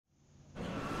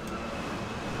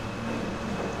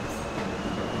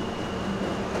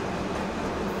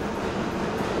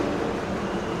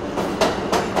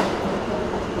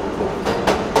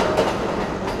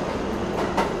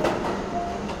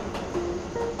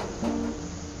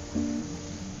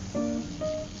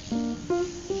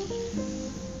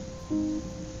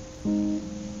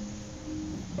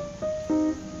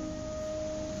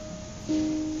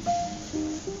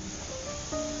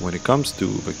When it comes to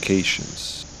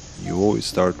vacations, you always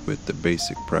start with the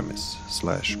basic premise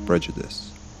 /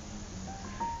 prejudice.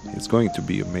 It's going to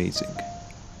be amazing.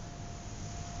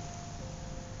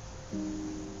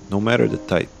 No matter the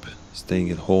type,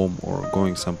 staying at home or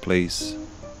going someplace,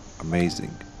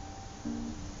 amazing.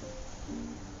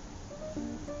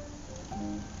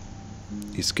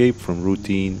 Escape from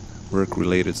routine,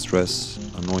 work-related stress,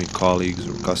 annoying colleagues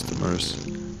or customers,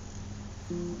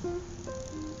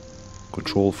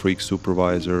 control freak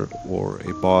supervisor, or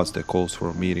a boss that calls for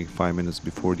a meeting 5 minutes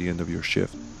before the end of your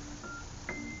shift.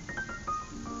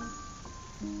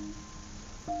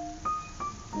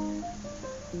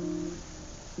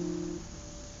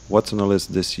 What's on the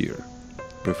list this year?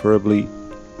 Preferably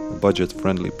a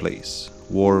budget-friendly place,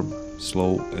 warm,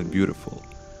 slow, and beautiful,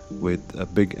 with a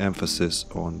big emphasis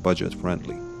on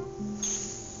budget-friendly.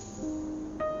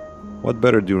 What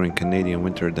better during Canadian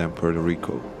winter than Puerto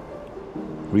Rico?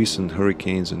 Recent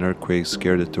hurricanes and earthquakes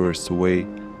scared the tourists away,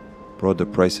 brought the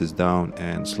prices down,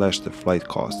 and slashed the flight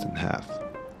cost in half.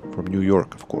 From New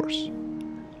York, of course.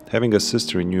 Having a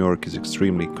sister in New York is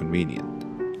extremely convenient.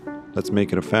 Let's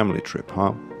make it a family trip,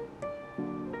 huh?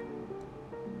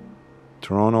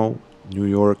 Toronto, New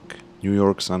York,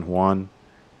 San Juan,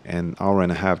 an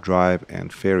hour-and-a-half drive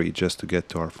and ferry just to get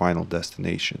to our final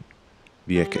destination,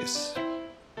 Vieques.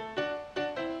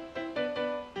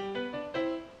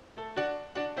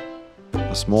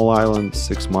 A small island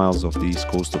 6 miles off the east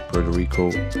coast of Puerto Rico,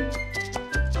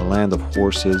 a land of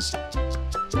horses,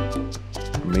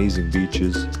 amazing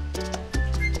beaches,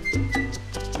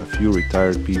 a few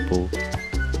retired people.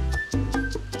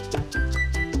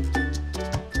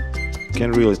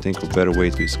 Can't really think of a better way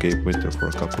to escape winter for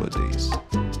a couple of days.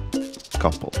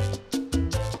 Couple.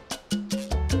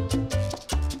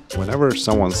 Whenever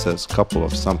someone says couple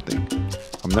of something,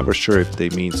 I'm never sure if they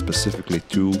mean specifically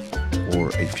two or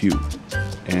a few.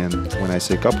 And when I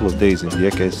say couple of days in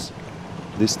Vieques,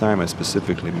 this time I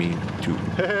specifically mean 2.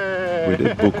 We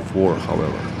did book 4,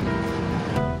 however.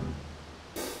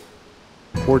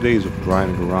 4 days of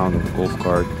driving around on the golf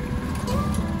cart.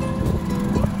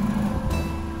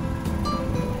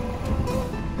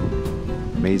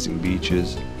 Amazing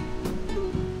beaches.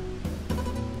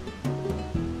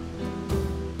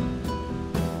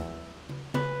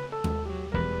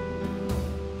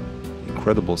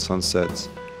 Incredible sunsets.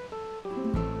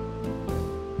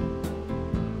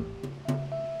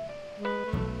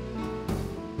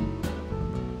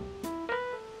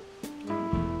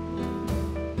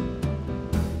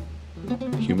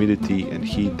 Humidity and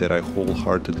heat that I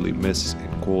wholeheartedly miss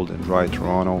in cold and dry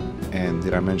Toronto. And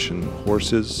did I mention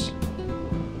horses?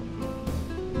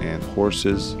 And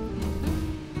horses.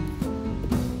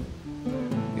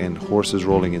 And horses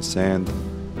rolling in sand.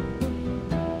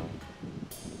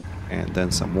 And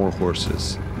then some more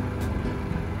horses.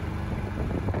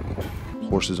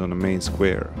 Horses on the main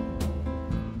square.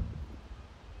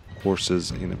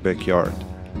 Horses in the backyard.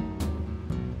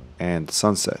 And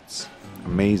sunsets.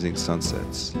 Amazing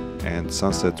sunsets, and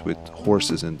sunsets with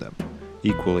horses in them,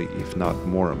 equally if not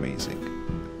more amazing.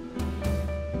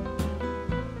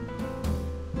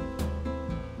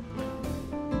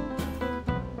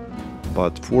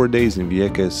 But 4 days in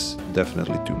Vieques,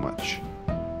 definitely too much.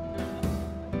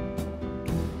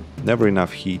 Never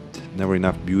enough heat, never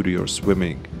enough beauty or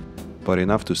swimming, but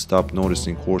enough to stop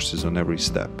noticing horses on every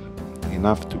step.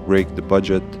 Enough to break the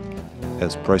budget,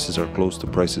 as prices are close to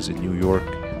prices in New York,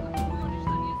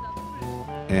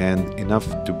 and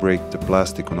enough to break the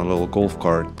plastic on a little golf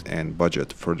cart and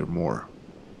budget furthermore.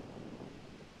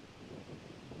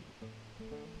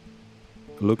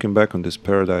 Looking back on this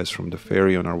paradise from the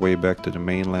ferry on our way back to the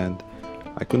mainland,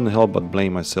 I couldn't help but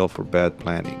blame myself for bad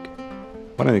planning.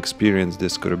 What an experience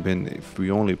this could have been if we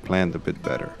only planned a bit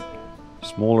better.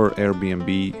 Smaller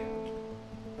Airbnb,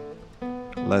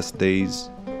 less days,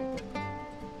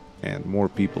 and more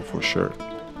people for sure.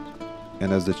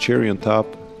 And as the cherry on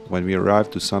top, when we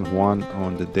arrived to San Juan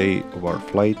on the day of our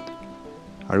flight,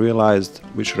 I realized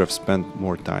we should have spent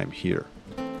more time here.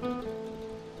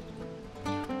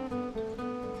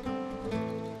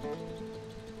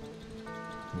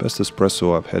 Best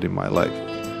espresso I've had in my life.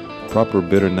 Proper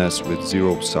bitterness with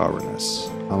zero sourness,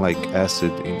 unlike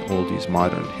acid in all these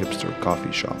modern hipster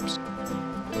coffee shops.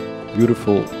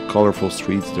 Beautiful, colorful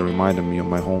streets that reminded me of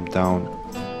my hometown,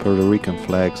 Puerto Rican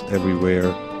flags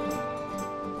everywhere,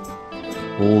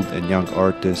 old and young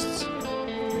artists,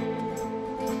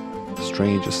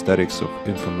 strange aesthetics of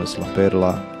infamous La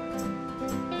Perla,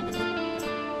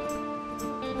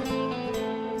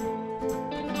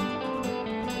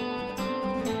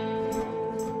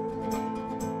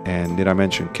 and did I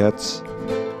mention cats?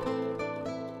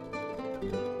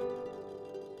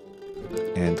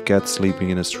 cats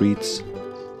sleeping in the streets,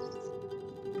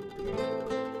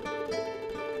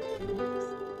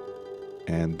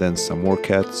 and then some more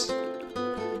cats.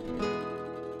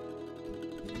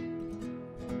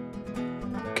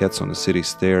 Cats on the city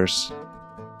stairs,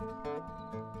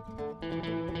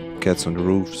 cats on the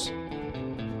roofs,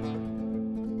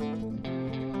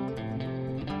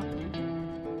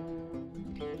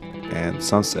 and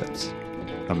sunsets,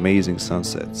 amazing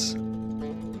sunsets.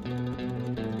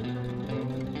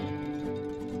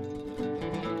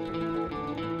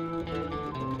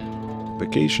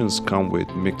 Vacations come with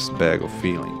mixed bag of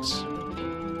feelings.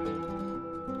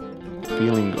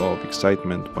 Feeling of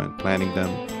excitement when planning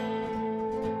them,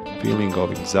 feeling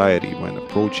of anxiety when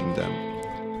approaching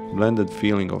them, blended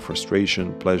feeling of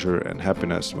frustration, pleasure and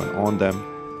happiness when on them,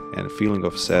 and a feeling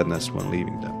of sadness when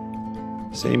leaving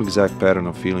them. Same exact pattern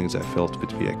of feelings I felt with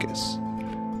Vieques.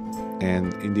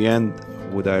 And in the end,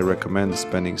 would I recommend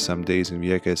spending some days in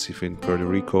Vieques if in Puerto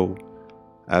Rico?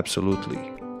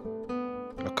 Absolutely.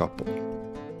 A couple.